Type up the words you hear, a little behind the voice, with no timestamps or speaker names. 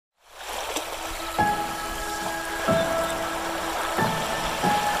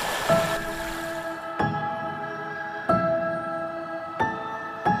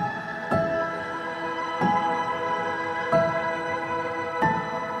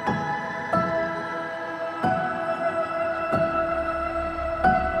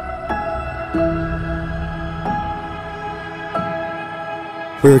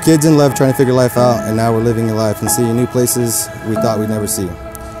We were kids in love trying to figure life out, and now we're living a life and seeing new places we thought we'd never see.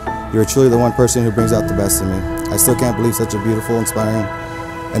 You are truly the one person who brings out the best in me. I still can't believe such a beautiful, inspiring,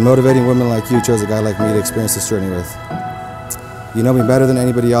 and motivating woman like you chose a guy like me to experience this journey with. You know me better than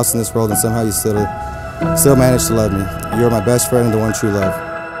anybody else in this world, and somehow you still manage to love me. You are my best friend and the one true love.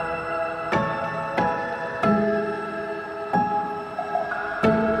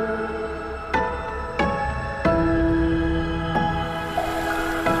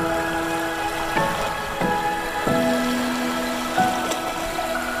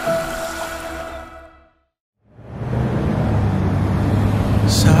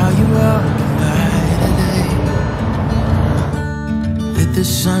 Saw you walking by today, lit the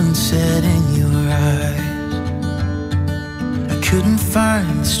sunset in your eyes. I couldn't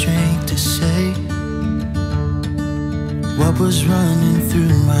find the strength to say what was running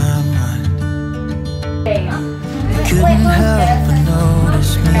through my mind. Couldn't help but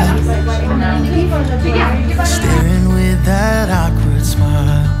notice me staring with that awkward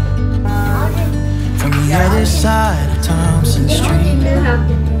smile from the other side of Thompson Street.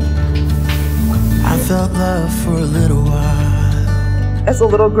 I felt love for a little while. As a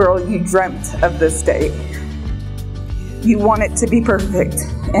little girl, you dreamt of this day. You want it to be perfect.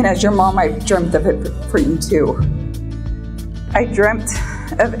 And as your mom, I dreamt of it for you too. I dreamt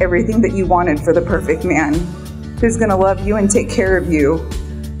of everything that you wanted for the perfect man who's gonna love you and take care of you.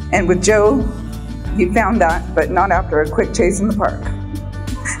 And with Joe, you found that, but not after a quick chase in the park.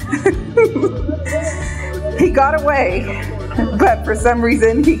 He got away, but for some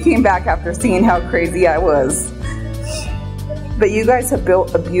reason he came back after seeing how crazy I was. But you guys have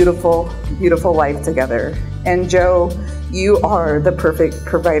built a beautiful, beautiful life together. And Joe, you are the perfect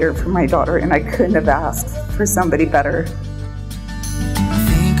provider for my daughter, and I couldn't have asked for somebody better. I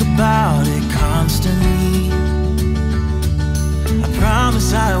think about it constantly. I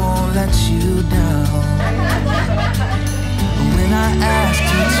promise I won't let you down. But when I asked,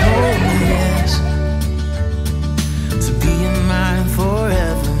 you told me yes, to be in mine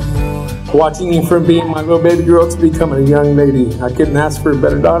forevermore. Watching you from being my little baby girl to becoming a young lady, I couldn't ask for a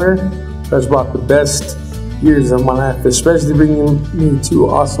better daughter. That's brought the best years of my life, especially bringing me two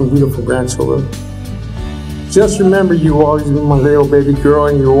awesome, beautiful grandchildren. Just remember, you will always be my little baby girl,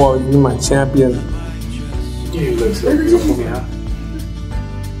 and you will always be my champion. You look so beautiful, man.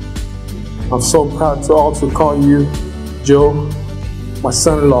 I'm so proud to also call you, Joe, my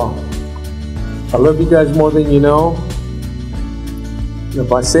son-in-law. I love you guys more than you know. And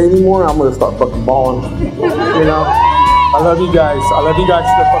if I say any more, I'm gonna start fucking bawling. You know? I love you guys. I love you guys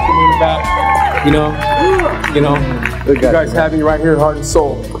to the fucking moon and back. You know, you guys have me right here, heart and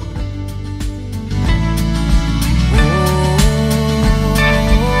soul. You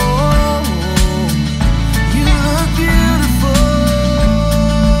look beautiful.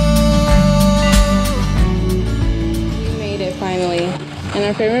 We made it finally, in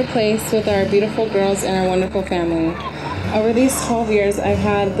our favorite place with our beautiful girls and our wonderful family. Over these 12 years, I've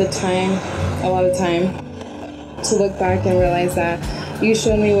had a lot of time, to look back and realize that you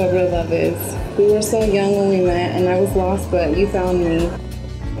showed me what real love is. We were so young when we met, and I was lost, but you found me.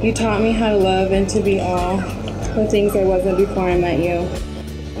 You taught me how to love and to be all the things I wasn't before I met you.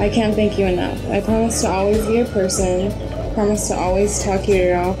 I can't thank you enough. I promise to always be your person, promise to always talk your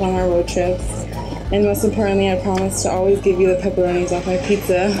ear off on our road trips, and most importantly, I promise to always give you the pepperonis off my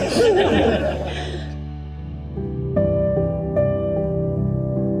pizza.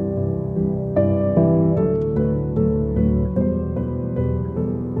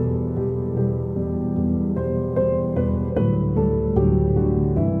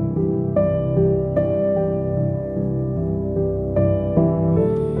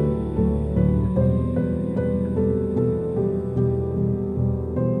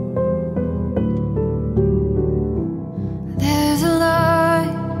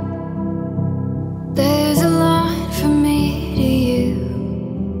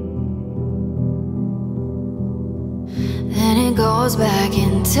 Back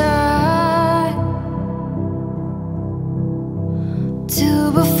in time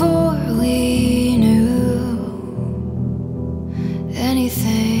to before we knew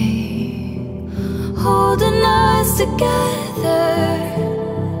anything, holding us together.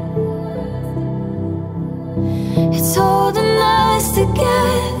 It's holding us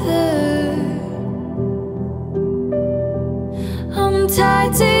together. I'm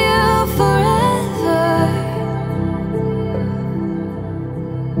tied to you forever,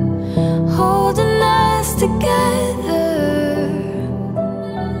 holding us together.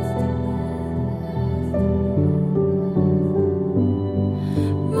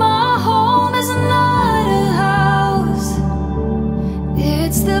 My home is not a house,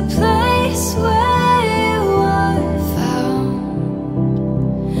 it's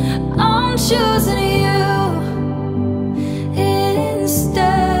choosing you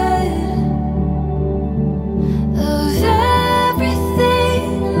instead of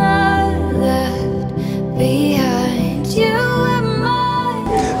everything I left behind. You were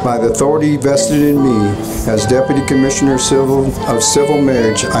mine. By the authority vested in me as Deputy Commissioner of Civil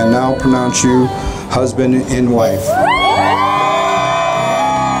Marriage, I now pronounce you husband and wife.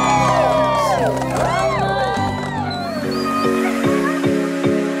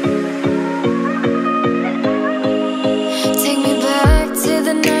 Take me back to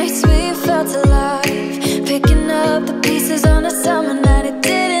the nights we felt alive, picking up the pieces on a summer night. I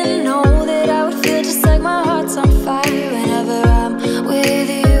didn't know that I would feel just like my heart's on fire whenever I'm with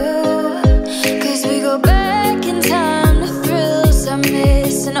you. 'Cause we go back in time, the thrills I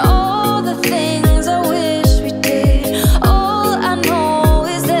miss and all the things I wish we did. All I know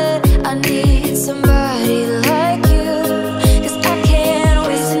is that I need somebody like you. 'Cause I can't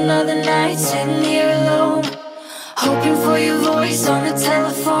waste another night sitting here alone, hoping for your voice on the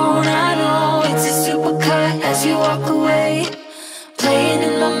telephone. I know it's a supercut as you walk away, playing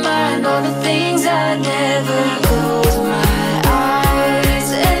in my mind all the things I never close my eyes,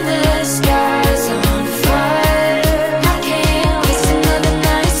 and the sky's on fire. I can't waste another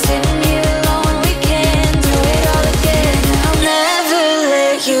night sitting here alone. We can do it all again. I'll never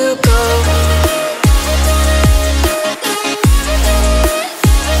let you go.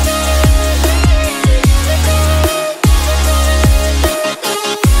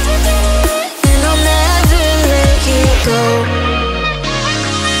 And I'll never let you go.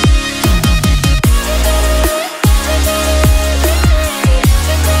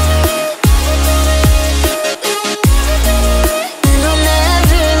 And I'll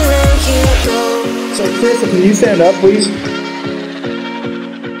never let you go. So, Carisa, can you stand up, please?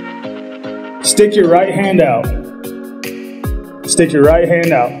 Stick your right hand out. Stick your right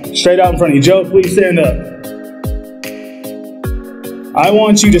hand out. Straight out in front of you. Joe, please stand up. I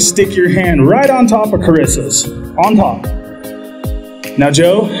want you to stick your hand right on top of Carisa's. On top. Now,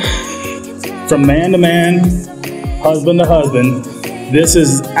 Joe, from man to man, husband to husband, this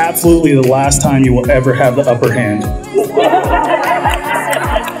is absolutely the last time you will ever have the upper hand.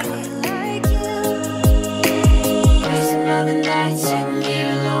 There's another night sitting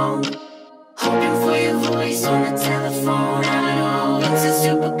here alone, hoping for your voice on the telephone. I know it's a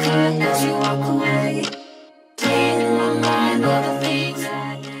supercut as you walk away.